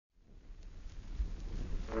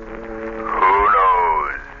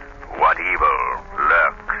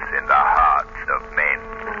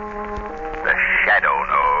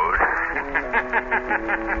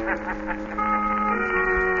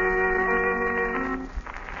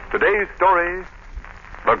Today's story,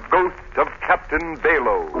 The Ghost of Captain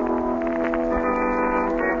Bayloe.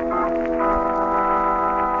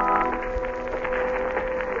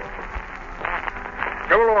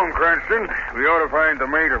 Come along, Cranston. We ought to find the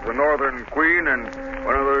mate of the Northern Queen and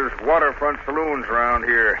one of those waterfront saloons around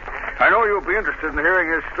here. I know you'll be interested in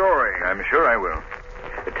hearing his story. I'm sure I will.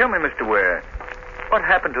 Tell me, Mr. Ware, what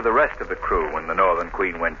happened to the rest of the crew when the Northern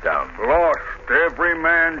Queen went down? Lost, every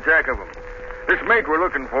man jack of them. This mate we're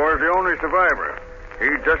looking for is the only survivor. He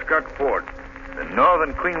just got port. The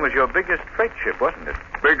Northern Queen was your biggest freight ship, wasn't it?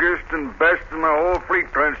 Biggest and best in my whole fleet,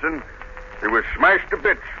 Cranston. It was smashed to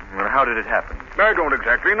bits. Well, how did it happen? I don't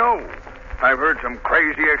exactly know. I've heard some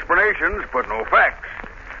crazy explanations, but no facts.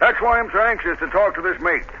 That's why I'm so anxious to talk to this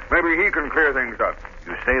mate. Maybe he can clear things up.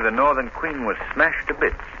 You say the Northern Queen was smashed to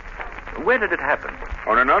bits. Where did it happen?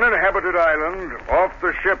 On an uninhabited island off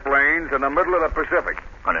the ship lanes in the middle of the Pacific.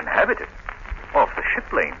 Uninhabited? Off the ship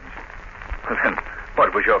lanes? Then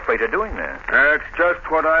what was your freighter doing there? That's just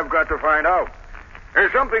what I've got to find out.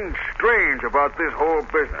 There's something strange about this whole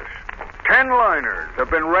business. 10 liners have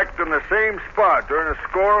been wrecked in the same spot during a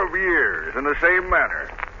score of years in the same manner.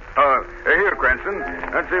 Here, Cranston.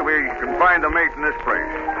 Let's see if we can find the mate in this place.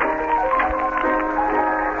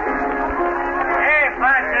 Hey,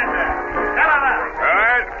 bartender. Come on up. All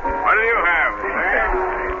right. What do you have?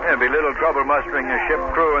 There'll be little trouble mustering a ship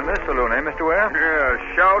crew in this saloon, Mr. Ware? Yeah,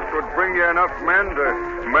 shouts would bring you enough men to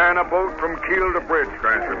man a boat from keel to bridge,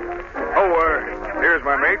 Cranston. Here's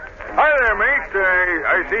my mate. Hi there, mate.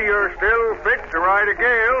 I see you're still fit to ride a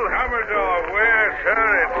gale. Commodore, where, sir?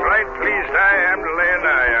 It's right pleased I am to lay an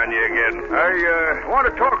eye on you again. I want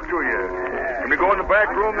to talk to you. Can we go in the back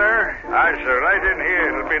room there? Aye, sir. Right in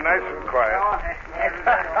here. It'll be nice and quiet.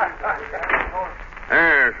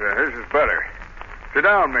 Yes, this is better. Sit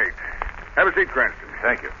down, mate. Have a seat, Cranston.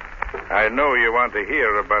 Thank you. I know you want to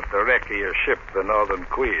hear about the wreck of your ship, the Northern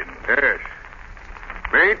Queen. Yes.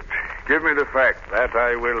 Mate, give me the facts. That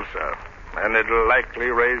I will, sir. And it'll likely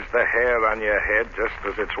raise the hair on your head just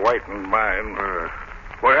as it's whitened mine.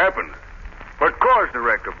 What happened? What caused the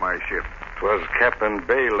wreck of my ship? 'Twas Captain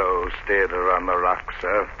Bayloe stayed her on the rock,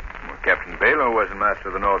 sir. Well, Captain Bayloe wasn't master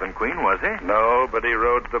of the Northern Queen, was he? No, but he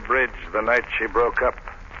rode the bridge the night she broke up.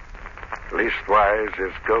 Leastwise,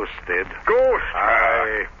 his ghost did. Ghost?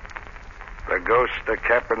 Aye. The ghost of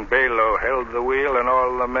Captain Bayloe held the wheel, and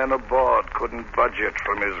all the men aboard couldn't budge it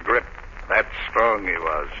from his grip. That strong he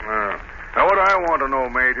was. Now, what I want to know,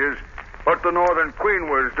 mate, is what the Northern Queen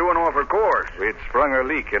was doing off her course. We'd sprung a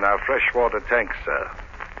leak in our freshwater tank, sir.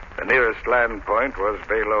 The nearest land point was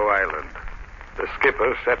Bayloe Island. The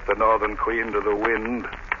skipper set the Northern Queen to the wind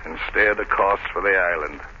and steered a course for the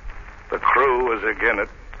island. The crew was again it,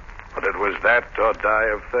 but it was that or die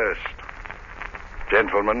of thirst.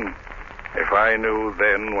 Gentlemen, if I knew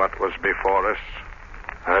then what was before us,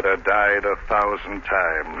 I'd have died 1,000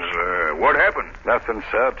 times. What happened? Nothing,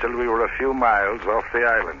 sir, till we were a few miles off the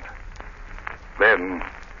island. Then,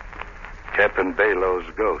 Captain Bayloe's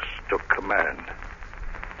ghost took command.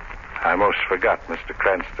 I most forgot, Mr.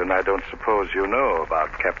 Cranston. I don't suppose you know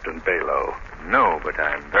about Captain Bayloe. No, but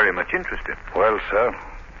I'm very much interested. Well, sir,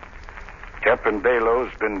 Captain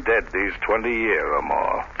Bayloe's been dead these 20 years or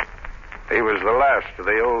more. He was the last of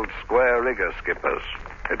the old square rigger skippers.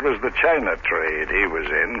 It was the China trade he was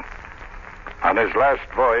in. On his last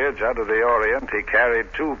voyage out of the Orient, he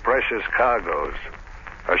carried 2 precious cargoes,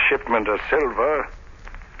 a shipment of silver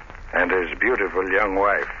and his beautiful young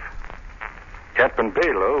wife. Captain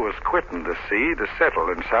Bayloe was quitting the sea to settle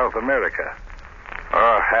in South America.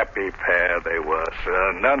 A happy pair they were,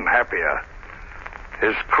 sir, none happier.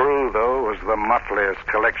 His crew, though, was the motliest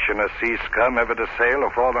collection of sea scum ever to sail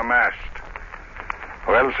afore the mast.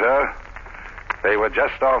 Well, sir, they were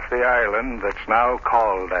just off the island that's now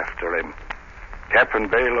called after him. Captain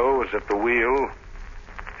Bayloe was at the wheel,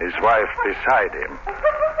 his wife beside him.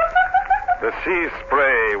 The sea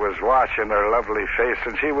spray was washing her lovely face,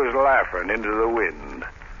 and she was laughing into the wind.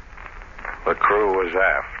 The crew was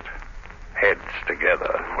aft, heads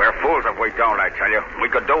together. We're fools if we don't, I tell you. We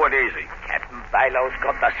could do it easy. Captain Bayloe's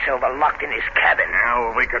got the silver locked in his cabin. Now,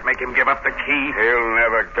 if we could make him give up the key. He'll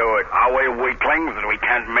never do it. Are we weaklings that we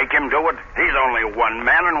can't make him do it? He's only one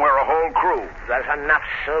man, and we're a whole crew. There's enough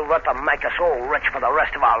silver to make us all rich for the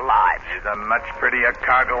rest of our lives. There's a much prettier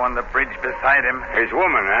cargo on the bridge beside him. His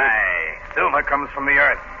woman, eh? Aye. Silver comes from the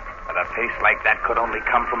earth. But a taste like that could only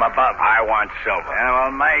come from above. I want silver. Yeah,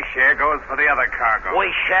 well, my share goes for the other cargo. We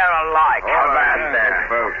share alike. All How right, about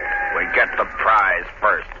that? We get the prize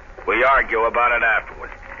first. We argue about it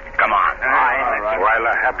afterwards. Come on. While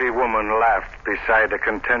a happy woman laughed beside a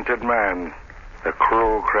contented man, the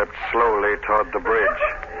crew crept slowly toward the bridge.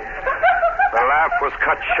 The laugh was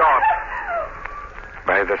cut short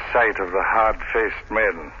by the sight of the hard-faced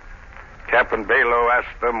men. Captain Bayloe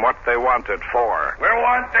asked them what they wanted for. We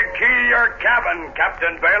want the key to your cabin,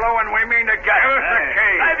 Captain Bayloe, and we mean to get the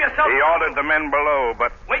key. Save yourself. He ordered the men below,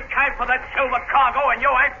 but We came for that silver cargo, and you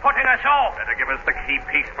ain't putting us off. Better give us the key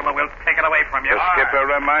peaceful or we'll take it away from you. the skipper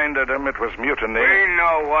reminded him it was mutiny. We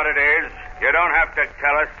know what it is. You don't have to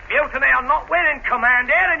tell us. Mutiny are not winning command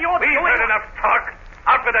here, and you're We've doing... had enough talk.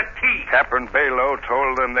 Out with the key. Captain Bayloe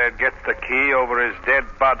told them they'd get the key over his dead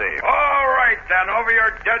body. All right, then. Over your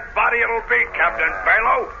dead body it'll be, Captain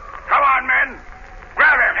Bayloe. Come on, men.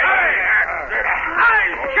 Grab him. Hey,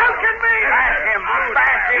 choking me! Back him.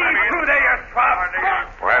 Back him. Through there, you swab.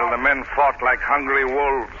 While the men fought like hungry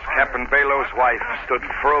wolves, Captain Bayloe's wife stood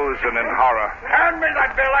frozen in horror. Hand me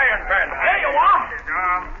that belaying pin. There you are.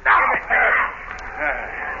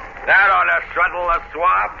 That ought to settle the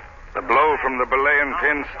swab. The blow from the belaying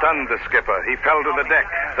pin stunned the skipper. He fell to the deck.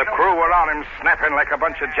 The crew were on him, snapping like a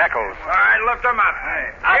bunch of jackals. All right, lift him up.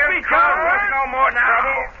 I'll be There's no more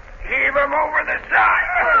now. Heave him over the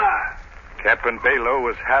side. Captain Bayloe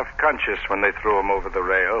was half conscious when they threw him over the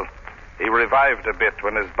rail. He revived a bit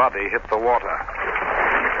when his body hit the water.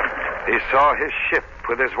 He saw his ship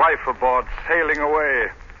with his wife aboard sailing away.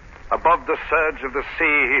 Above the surge of the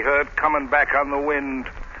sea, he heard coming back on the wind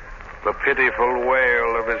the pitiful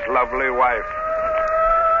wail of his lovely wife.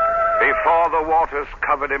 Before the waters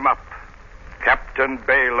covered him up, Captain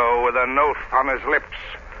Bayloe, with an oath on his lips,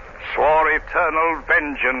 swore eternal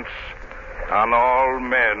vengeance on all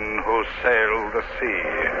men who sail the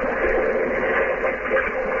sea.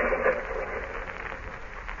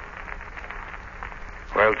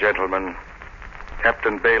 Well, gentlemen,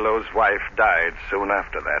 Captain Bayloe's wife died soon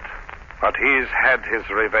after that. But he's had his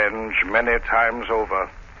revenge many times over.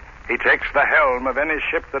 He takes the helm of any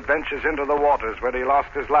ship that ventures into the waters where he lost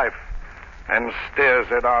his life and steers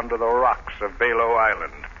it onto the rocks of Bayloe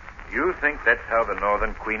Island. You think that's how the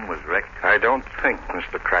Northern Queen was wrecked? I don't think,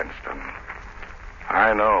 Mr. Cranston.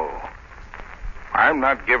 I know. I'm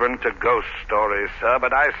not given to ghost stories, sir,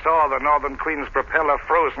 but I saw the Northern Queen's propeller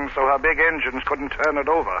frozen so her big engines couldn't turn it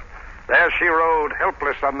over. There she rode,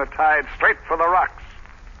 helpless on the tide, straight for the rocks.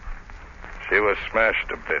 She was smashed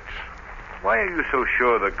to bits. Why are you so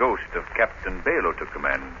sure the ghost of Captain Bayloe took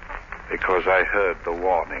command? Because I heard the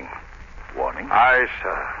warning. Warning? Aye,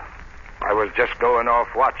 sir. I was just going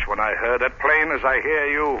off watch when I heard it, plain as I hear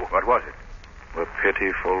you. What was it? The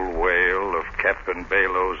pitiful wail of Captain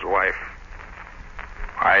Bayloe's wife.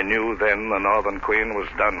 I knew then the Northern Queen was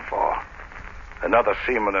done for. Another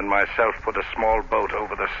seaman and myself put a small boat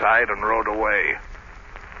over the side and rowed away.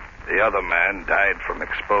 The other man died from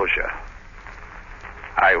exposure.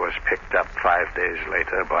 I was picked up 5 days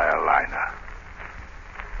later by a liner.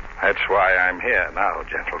 That's why I'm here now,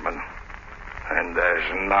 gentlemen. And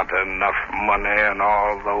there's not enough money in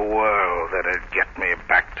all the world that'd get me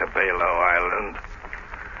back to Bayloe Island.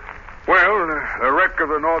 Well, the wreck of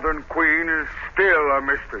the Northern Queen is still a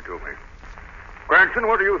mystery to me. Cranston,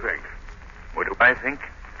 what do you think? What do I think?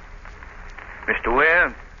 Mr.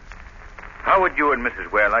 Ware, how would you and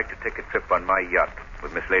Mrs. Ware like to take a trip on my yacht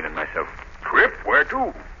with Miss Lane and myself? Trip? Where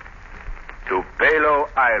to? To Bayloe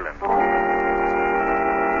Island.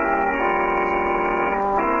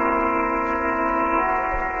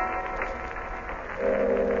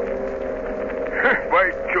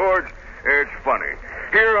 By George, it's funny.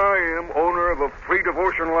 Here I am, owner of a fleet of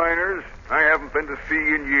ocean liners I haven't been to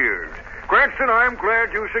sea in years. Cranston, I'm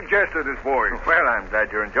glad you suggested this voyage. Well, I'm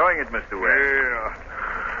glad you're enjoying it, Mr. Ware. Yeah.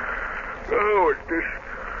 Oh, this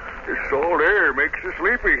salt air makes you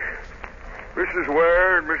sleepy. Mrs.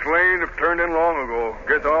 Ware and Miss Lane have turned in long ago.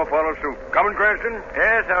 Guess I'll follow suit. Coming, Cranston?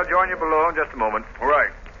 Yes, I'll join you below in just a moment. All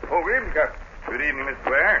right. Oh, good evening, Captain. Good evening, Mr.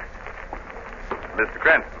 Ware. Mr.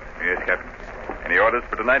 Cranston. Yes, Captain. Any orders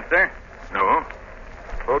for tonight, sir? No.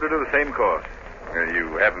 Told to do the same course.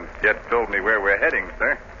 You haven't yet told me where we're heading,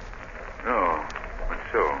 sir. No. What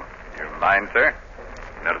so? Your mind, sir?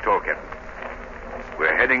 Not at all, Captain.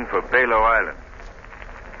 We're heading for Bayloe Island.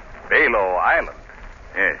 Bayloe Island?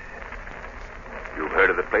 Yes. You've heard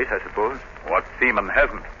of the place, I suppose? What seaman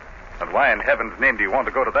hasn't? And why in heaven's name do you want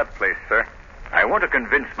to go to that place, sir? I want to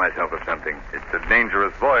convince myself of something. It's a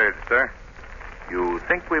dangerous voyage, sir. You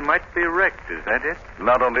think we might be wrecked, is that it?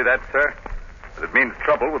 Not only that, sir, but it means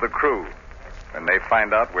trouble with the crew. When they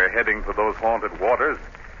find out we're heading for those haunted waters,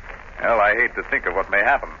 well, I hate to think of what may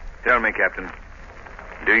happen. Tell me, Captain,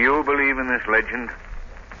 do you believe in this legend?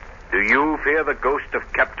 Do you fear the ghost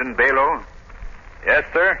of Captain Bayloe? Yes,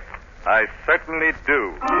 sir, I certainly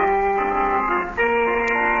do.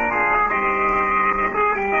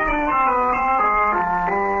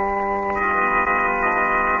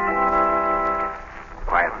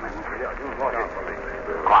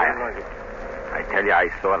 Yeah,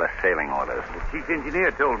 I saw the sailing orders. The chief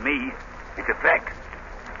engineer told me. It's a fact.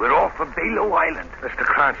 We're off for Bayloe Island. Mr.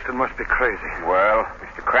 Cranston must be crazy. Well,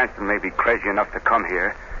 Mr. Cranston may be crazy enough to come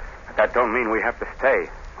here, but that don't mean we have to stay.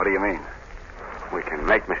 What do you mean? We can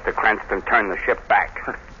make Mr. Cranston turn the ship back.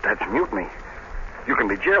 That's mutiny. You can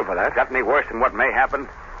be jailed for that. Got any worse than what may happen?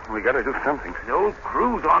 We got to do something. The whole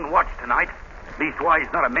crew's on watch tonight. Leastwise,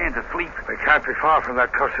 not a man's asleep. We can't be far from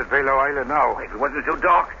that cursed Bayloe Island now. If it wasn't so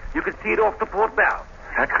dark, you could see it off the port bow.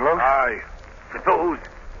 That close? Aye.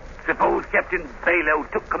 Suppose Captain Bayloe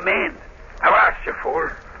took command. I've asked you, fool.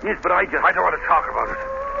 Yes, but I don't want to talk about it.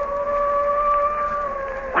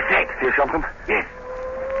 What's that? Hear something? Yes.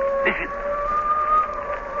 Listen.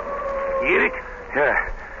 You hear it?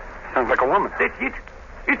 Yeah. Sounds like a woman. That's it.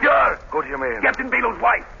 It's her. What do you mean? Captain Bayloe's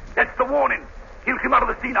wife. That's the warning. He'll come out of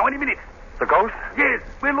the sea now any minute. The ghost? Yes,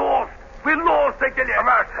 we're lost. We're lost, I tell you.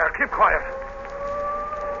 Avast, sir. Keep quiet.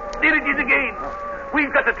 There it is again.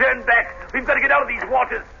 We've got to turn back. We've got to get out of these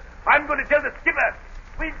waters. I'm going to tell the skipper.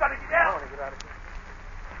 We've got to get out.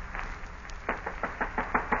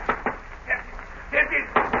 Captain.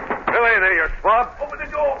 Billy, there, you swab. Open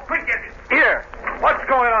the door. Quick, Captain. Here. What's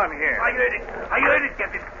going on here? I heard it,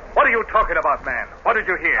 Captain. What are you talking about, man? What did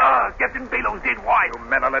you hear? Captain Bayloe's dead wife. You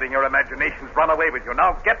men are letting your imaginations run away with you.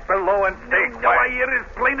 Now get below and stay No, I quiet. hear it as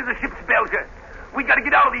plain as a ship's belcher. We got to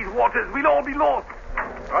get out of these waters. We'll all be lost.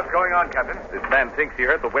 What's going on, Captain? This man thinks he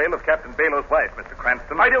heard the wail of Captain Bayloe's wife, Mr.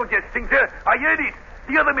 Cranston. I don't just think, sir. I heard it.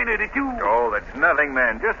 The other men heard it, too. Oh, that's nothing,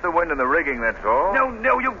 man. Just the wind in the rigging, that's all.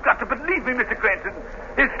 No, you've got to believe me, Mr. Cranston.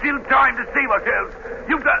 There's still time to save ourselves.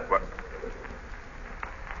 You've got... What?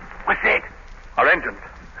 What's that? Our engines.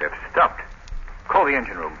 They've stopped. Call the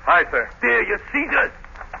engine room. Aye, sir. There, you see, sir.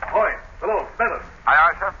 Boy, hello, Smithers. Aye,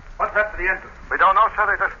 aye, sir. What's happened to the engine? We don't know, sir.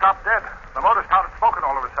 They just stopped dead. The motor started smoking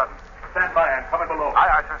all of a sudden. Stand by, I'm coming below. Aye,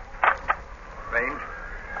 aye, sir. Strange.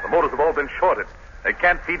 The motors have all been shorted. They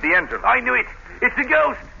can't feed the engine. I knew it. It's the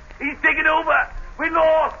ghost. He's taken over. We're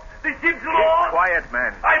lost. The ship's lost. Quiet,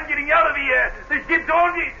 man. I'm getting out of here. The ship's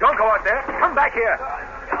haunted. Don't go out there. Come back here.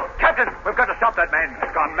 Captain, we've got to stop that man.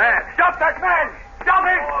 He's gone mad. Stop that man. Stop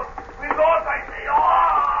him. We're lost, I say.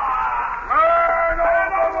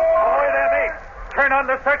 Ahoy there, mate. Turn on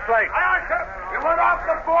the searchlight. Aye, sir. You went off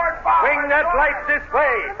the board bow. Swing that light this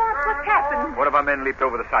way. Lamont, what's happened? One of our men leaped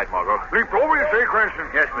over the side, Margot. Leaped over, you say, Cranston?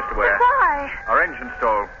 Yes, Mr. Ware. Why? Our engine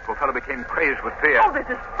stalled. Poor fellow became crazed with fear. Oh, this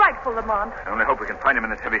is frightful, Lamont. I only hope we can find him in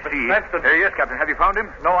this heavy sea. Cranston. There he is, Captain. Have you found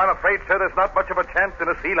him? No, I'm afraid, sir, there's not much of a chance in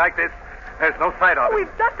a sea like this. There's no sight of Oh, him.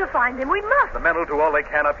 we've got to find him. We must. The men will do all they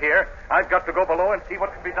can up here. I've got to go below and see what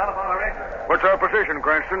can be done about our engine. What's our position,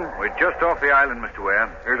 Cranston? We're just off the island, Mr. Ware.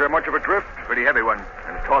 Is there much of a drift? Pretty heavy one.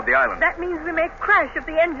 And it's toward the island. That means we may crash if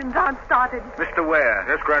the engines aren't started. Mr. Ware.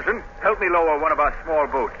 Yes, Cranston? Help me lower one of our small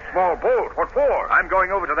boats. Small boat? What for? I'm going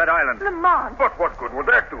over to that island. Lamont, But what good will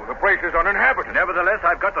that do? The place is uninhabited. Nevertheless,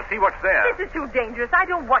 I've got to see what's there. this is too dangerous. I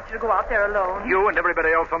don't want you to go out there alone. You and everybody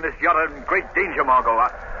else on this yacht are in great danger, Margot.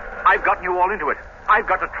 I've gotten you all into it. I've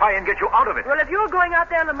got to try and get you out of it. Well, if you're going out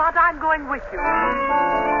there, Lamont, I'm going with you.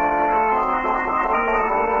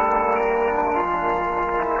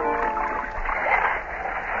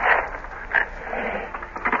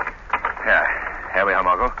 Here we are,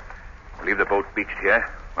 Margot. We'll leave the boat beached here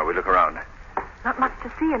while we look around. Not much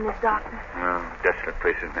to see in this darkness. Oh, desolate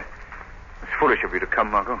place, isn't it? It's foolish of you to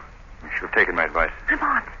come, Margot. You should have taken my advice.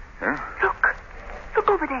 Lamont, Huh? look. Look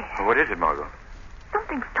over there. Well, what is it, Margot?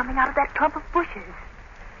 Something's coming out of that clump of bushes.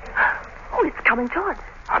 Oh, it's coming towards us.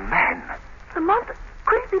 A man. Lamont,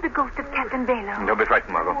 could it be the ghost of Captain Bayloe? Don't be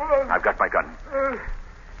frightened, Margot. I've got my gun.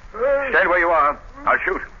 Stand where you are. I'll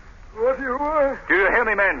shoot. What do you want? Do you hear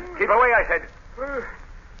me, men? Keep away, I said.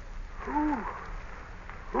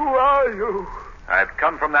 Who are you? I've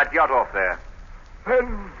come from that yacht off there.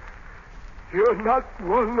 And you're not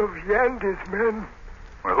one of Yandy's men.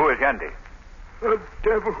 Well, who is Yandy? A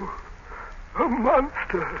devil. A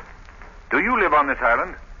monster. Do you live on this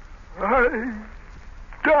island? I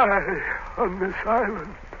die on this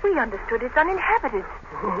island. We understood it's uninhabited.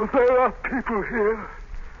 Oh, there are people here,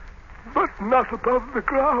 but not above the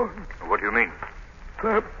ground. What do you mean?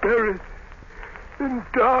 They're buried in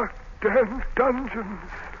dark, damp dungeons.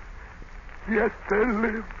 Yet they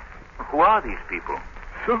live. Who are these people?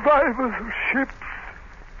 Survivors of ships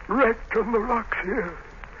wrecked on the rocks here.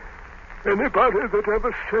 Anybody that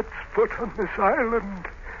ever sets foot on this island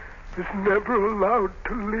is never allowed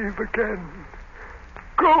to leave again.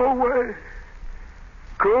 Go away.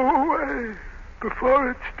 Go away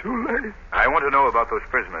before it's too late. I want to know about those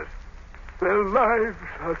prisoners. Their lives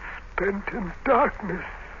are spent in darkness.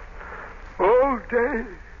 All day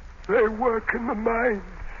they work in the mines.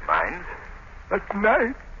 Mines? At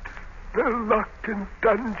night, they're locked in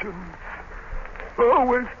dungeons.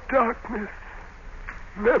 Always darkness.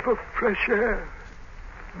 Never fresh air.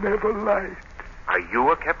 Never light. Are you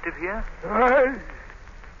a captive here? I,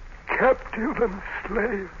 captive and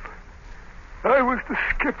slave. I was the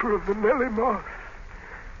skipper of the Nellie Moss.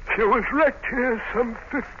 She was wrecked here some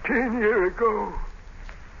 15 years ago.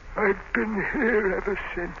 I've been here ever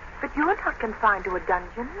since. But you're not confined to a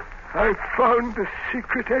dungeon. I found a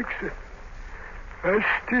secret exit. I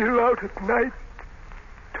steal out at night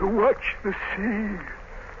to watch the sea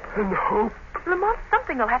and hope. Lamont,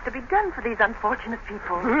 something will have to be done for these unfortunate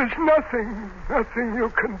people. There's nothing you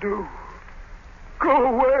can do. Go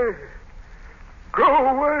away. Go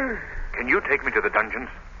away. Can you take me to the dungeons?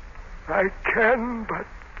 I can, but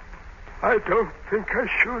I don't think I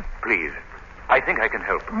should. Please. I think I can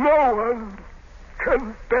help. No one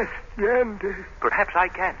can best Yandy. Perhaps I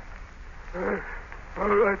can. All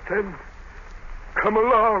right, then. Come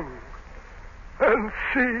along and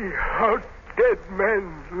see how dead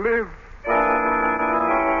men live.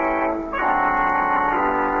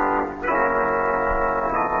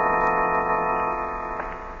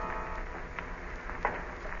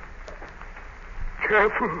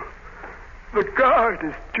 Careful. The guard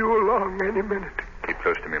is due along any minute. Keep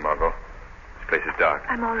close to me, Margot. This place is dark.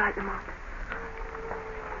 I'm all right, Lamont.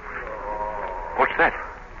 What's that?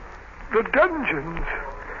 The dungeons.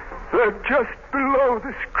 They're just below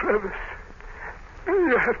this crevice.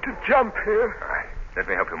 You have to jump here. All right. Let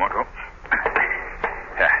me help you, Margot.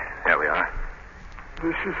 There we are.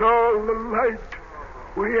 This is all the light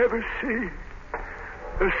we ever see.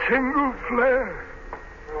 A single flare.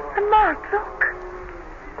 Lamont, look.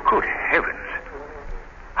 Good heavens.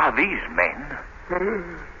 Are these men?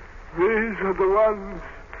 These are the ones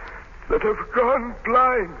that have gone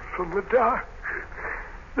blind from the dark.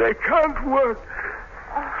 They can't work,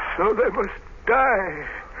 so they must die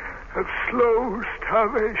of slow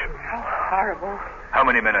starvation. How horrible. How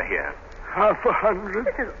many men are here? 100.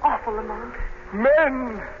 This is awful, Lamont.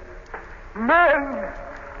 Men! Men!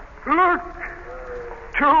 Look!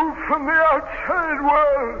 2 from the outside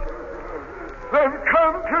world. They've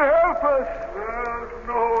come to help us. There's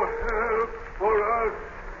no help for us.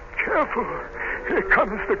 Careful. Here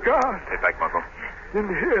comes the guard. Stay back, Margot. In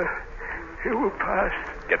here. He will pass.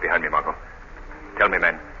 Get behind me, Margot. Tell me,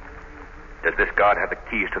 men. Does this guard have the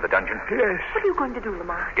keys to the dungeon? Yes. What are you going to do,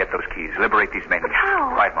 Lamont? Get those keys. Liberate these men. But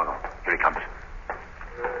how? Quiet, Margot. Here he comes.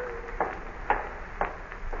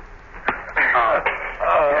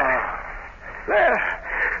 There.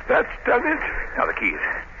 That's done it. Now the keys.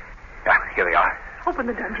 Yeah, here they are. Open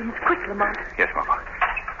the dungeons. Quick, Lamont. Yes, Margot.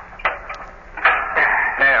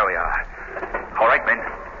 There we are. All right, men.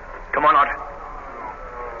 Come on out.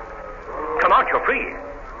 Come out, you're free.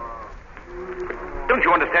 Don't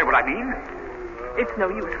you understand what I mean? It's no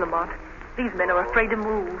use, Lamont. These men are afraid to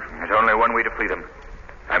move. There's only one way to free them.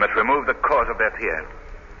 I must remove the cause of their fear.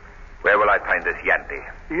 Where will I find this Yandy?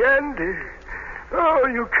 Yandy? Oh,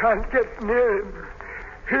 you can't get near him.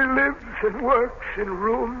 He lives and works in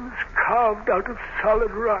rooms carved out of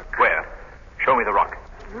solid rock. Where? Show me the rock.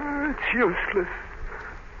 It's useless.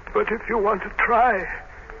 But if you want to try,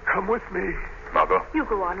 come with me. Margot? You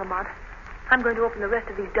go on, Lamont. I'm going to open the rest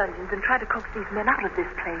of these dungeons and try to coax these men out of this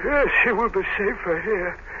place. Yes, she will be safer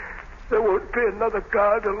here. There won't be another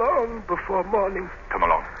guard along before morning. Come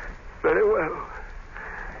along. Very well.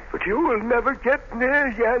 But you will never get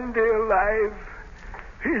near Yandy alive.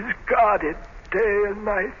 He's guarded day and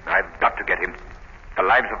night. I've got to get him. The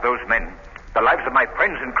lives of those men, the lives of my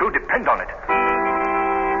friends and crew depend on it.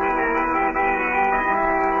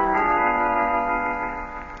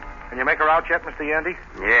 Can you make her out yet, Mr. Yandy?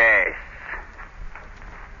 Yes.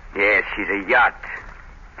 Yes, she's a yacht.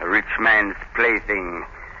 A rich man's plaything.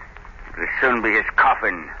 It'll soon be his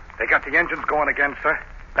coffin. They got the engines going again, sir.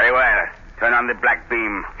 Very well. Turn on the black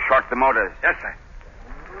beam. Short the motors. Yes, sir.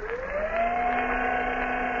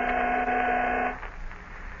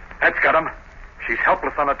 That's got him. She's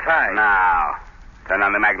helpless on a tie. Now, turn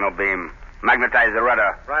on the magno beam. Magnetize the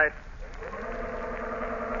rudder. Right.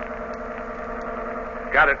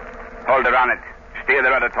 Got it. Hold her on it. Steer the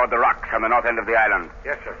rudder toward the rocks on the north end of the island.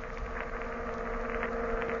 Yes, sir.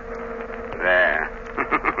 There.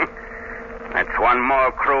 That's one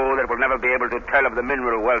more crew that will never be able to tell of the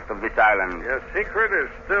mineral wealth of this island. Your secret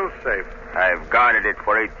is still safe. I've guarded it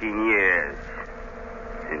for 18 years.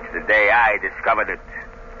 Since the day I discovered it.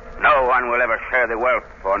 No one will ever share the wealth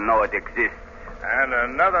or know it exists. And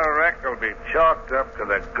another wreck will be chalked up to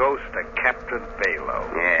the ghost of Captain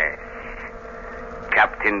Bayloe. Yes.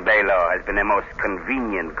 Captain Bayloe has been a most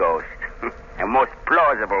convenient ghost. A most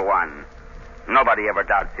plausible one. Nobody ever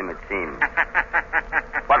doubts him, it seems.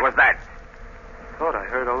 What was that? Thought I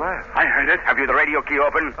heard a laugh. I heard it. Have you the radio key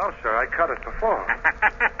open? Oh, sir, I cut it before.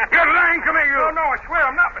 You're lying to me, you. No, I swear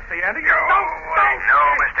I'm not, Mr. Yandy. Don't. No,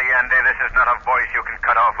 Mr. Yandy, this is not a voice you can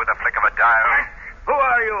cut off with a flick of a dial. Who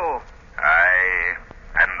are you? I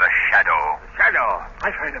am the Shadow. Shadow.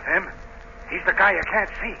 I've heard of him. He's the guy you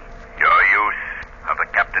can't see. Your use of the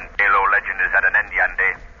Captain Bayloe legend is at an end,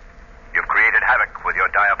 Yandy. You've created havoc with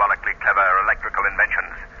your diabolically clever electrical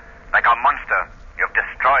inventions. Like a monster, you've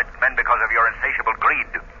destroyed men because of your insatiable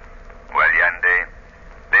greed. Well, Yandy,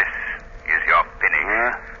 this is your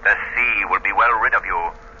finish. The sea will be well rid of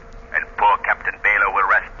you, and poor Captain Bayloe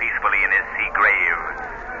will rest peacefully in his sea grave.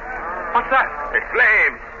 What's that? The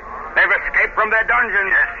slaves. They've escaped from their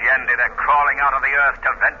dungeons. Yes, Yandy, they're crawling out of the earth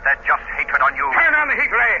to vent their just hatred on you. Turn on the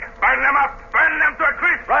heat ray. Burn them up. Burn them to a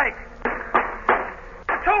crisp. Right.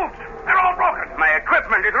 Tubes. They're all broken. My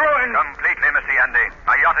equipment is ruined. Completely, Mr. Yandy.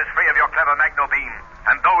 My yacht is free of your clever magno beam,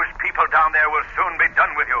 and those people down there will soon be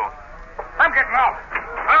done with you. I'm getting out.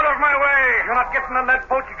 Out of my way. You're not getting on that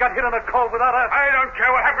boat. You got hit on the cove without us. I don't care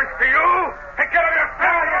what happens to you. Take care of your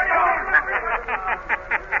family.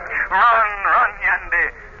 Run, Yandy.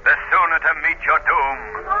 The sooner to meet your doom.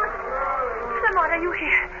 Lamont, are you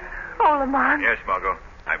here? Oh, Lamont. Yes, Margot.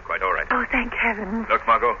 I'm quite all right. Oh, thank heaven. Look,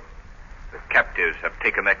 Margot. The captives have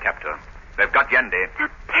taken their captor. They've got Yandy. They'll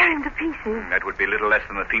tear him to pieces. That would be little less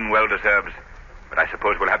than the thing well deserves. But I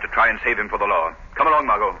suppose we'll have to try and save him for the law. Come along,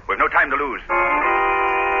 Margot. We've no time to lose.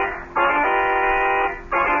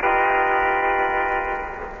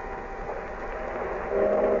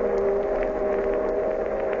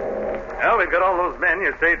 Well, we've got all those men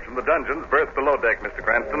you saved from the dungeons berthed below deck, Mr.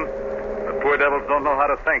 Cranston. The poor devils don't know how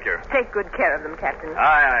to thank you. Take good care of them, Captain.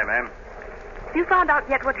 Aye, ma'am. Have you found out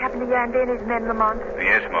yet what happened to Yandy and his men, Lamont?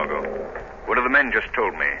 Yes, Margot. One of the men just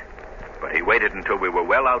told me. But he waited until we were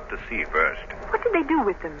well out to sea first. What did they do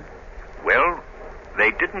with them? Well,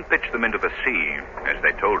 they didn't pitch them into the sea, as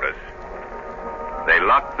they told us. They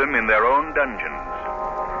locked them in their own dungeons.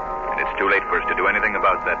 And it's too late for us to do anything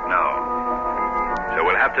about that now. So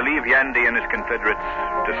we'll have to leave Yandy and his Confederates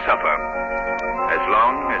to suffer as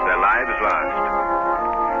long as their lives last.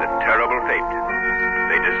 The terrible fate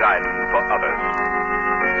they designed for others.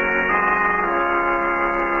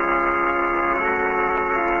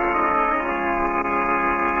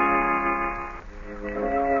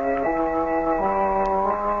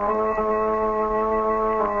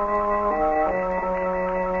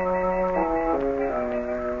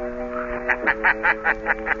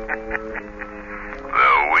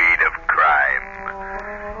 The weed of crime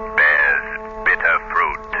bears bitter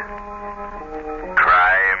fruit.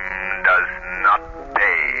 Crime does not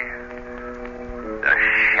pay. The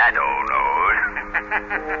Shadow knows.